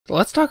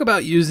Let's talk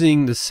about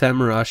using the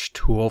Semrush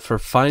tool for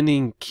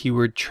finding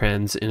keyword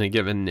trends in a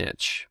given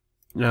niche.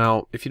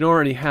 Now, if you don't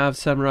already have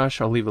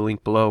Semrush, I'll leave a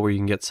link below where you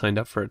can get signed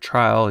up for a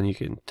trial and you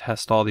can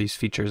test all these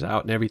features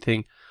out and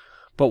everything.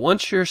 But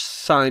once you're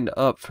signed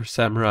up for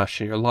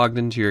Semrush and you're logged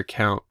into your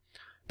account,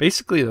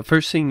 basically the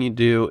first thing you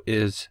do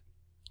is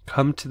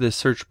come to the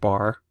search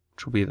bar,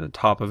 which will be at the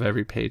top of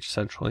every page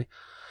essentially,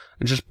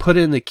 and just put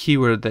in the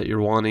keyword that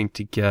you're wanting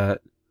to get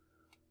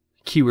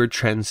keyword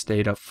trends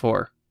data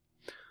for.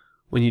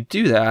 When you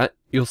do that,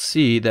 you'll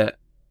see that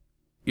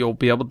you'll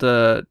be able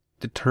to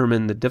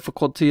determine the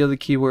difficulty of the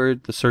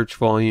keyword, the search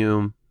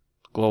volume,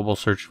 global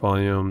search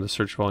volume, the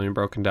search volume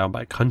broken down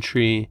by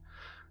country,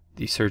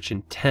 the search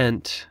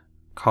intent,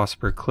 cost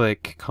per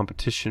click,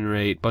 competition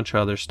rate, bunch of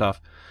other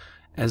stuff,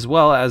 as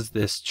well as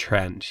this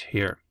trend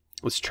here,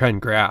 this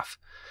trend graph.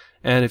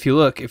 And if you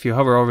look, if you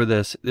hover over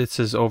this, this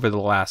is over the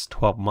last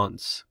 12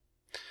 months.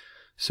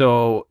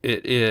 So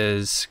it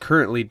is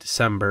currently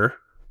December.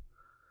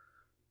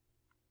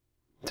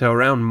 So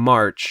around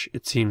March,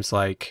 it seems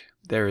like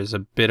there is a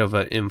bit of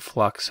an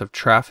influx of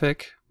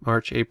traffic.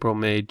 March, April,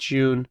 May,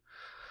 June.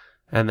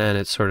 And then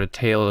it sort of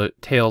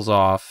tails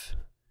off.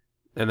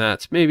 And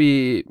that's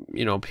maybe,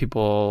 you know,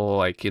 people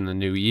like in the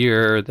new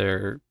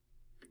year,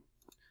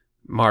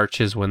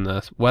 March is when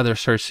the weather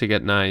starts to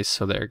get nice.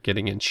 So they're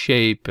getting in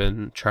shape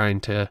and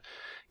trying to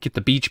get the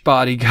beach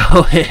body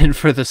going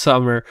for the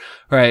summer,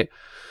 right?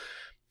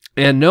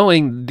 And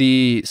knowing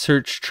the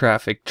search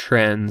traffic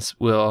trends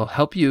will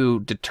help you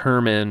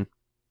determine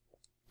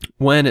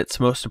when it's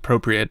most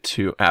appropriate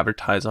to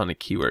advertise on a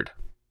keyword.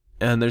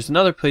 And there's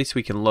another place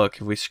we can look.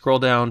 If we scroll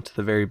down to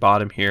the very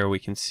bottom here, we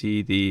can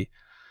see the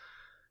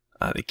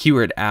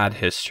keyword ad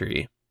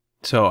history.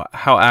 So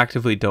how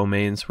actively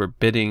domains were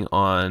bidding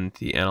on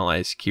the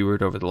analyzed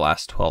keyword over the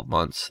last 12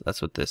 months.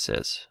 That's what this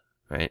is,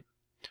 right?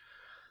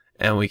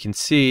 And we can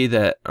see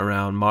that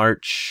around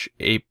March,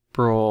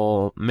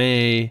 April,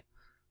 May,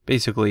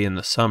 basically in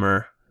the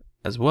summer,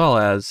 as well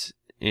as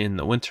in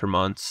the winter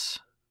months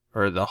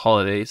or the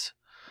holidays,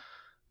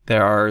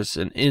 there's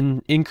an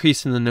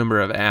increase in the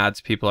number of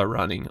ads people are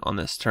running on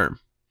this term.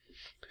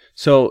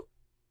 So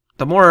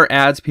the more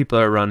ads people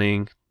are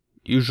running,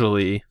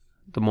 usually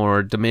the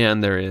more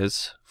demand there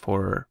is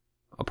for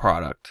a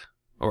product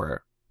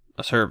or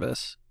a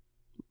service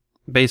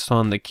based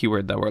on the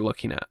keyword that we're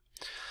looking at.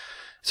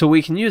 So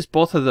we can use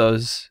both of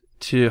those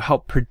to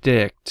help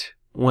predict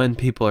when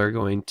people are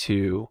going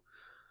to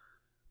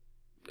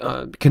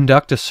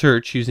conduct a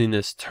search using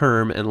this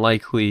term and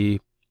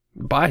likely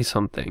buy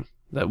something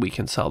that we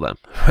can sell them,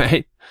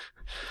 right?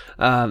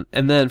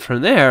 And then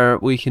from there,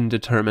 we can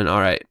determine, all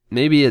right,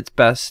 maybe it's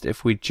best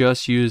if we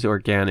just use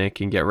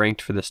organic and get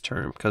ranked for this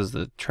term because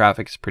the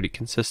traffic is pretty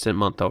consistent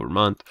month over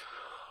month.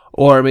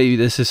 Or maybe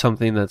this is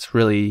something that's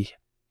really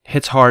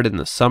hits hard in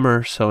the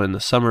summer. So in the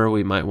summer,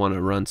 we might want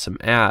to run some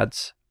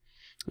ads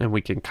and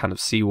we can kind of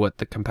see what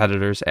the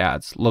competitors'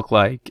 ads look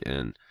like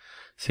and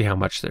see how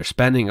much they're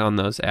spending on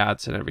those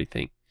ads and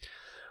everything,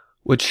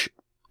 which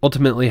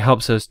ultimately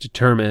helps us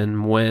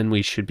determine when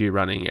we should be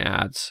running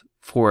ads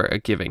for a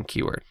given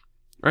keyword,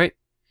 right?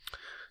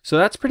 So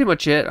that's pretty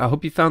much it. I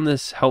hope you found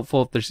this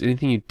helpful. If there's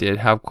anything you did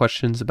have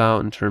questions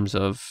about in terms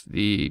of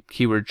the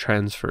keyword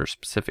trends for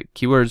specific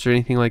keywords or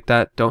anything like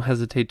that, don't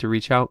hesitate to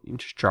reach out. You can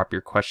just drop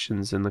your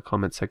questions in the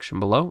comment section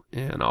below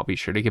and I'll be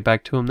sure to get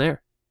back to them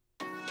there.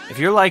 If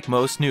you're like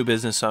most new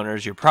business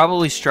owners, you're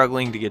probably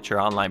struggling to get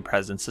your online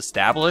presence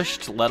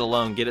established, let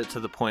alone get it to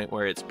the point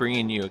where it's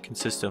bringing you a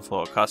consistent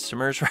flow of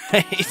customers,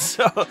 right?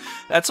 So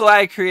that's why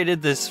I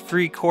created this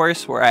free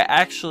course where I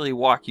actually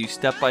walk you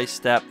step by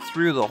step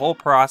through the whole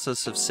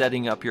process of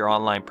setting up your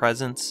online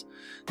presence.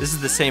 This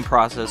is the same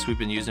process we've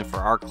been using for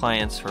our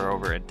clients for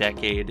over a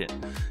decade at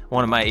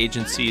one of my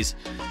agencies.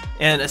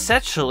 And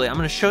essentially, I'm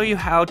going to show you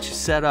how to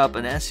set up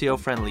an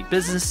SEO-friendly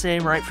business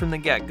name right from the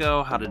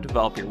get-go, how to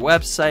develop your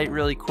website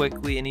really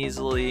quickly and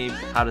easily,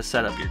 how to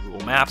set up your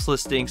Google Maps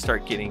listing,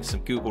 start getting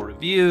some Google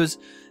reviews,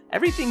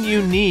 everything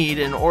you need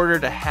in order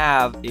to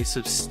have a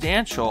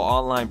substantial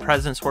online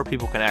presence where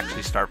people can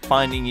actually start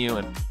finding you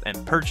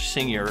and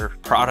purchasing your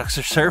products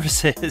or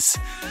services.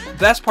 The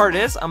best part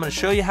is I'm going to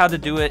show you how to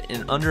do it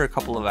in under a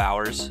couple of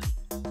hours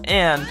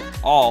and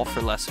all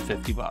for less than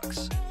 50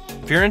 bucks.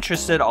 If you're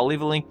interested, I'll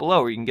leave a link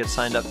below where you can get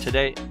signed up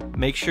today.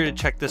 Make sure to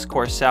check this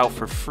course out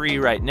for free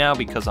right now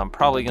because I'm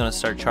probably going to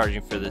start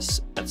charging for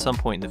this at some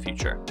point in the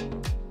future.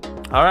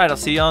 All right, I'll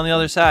see you on the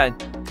other side.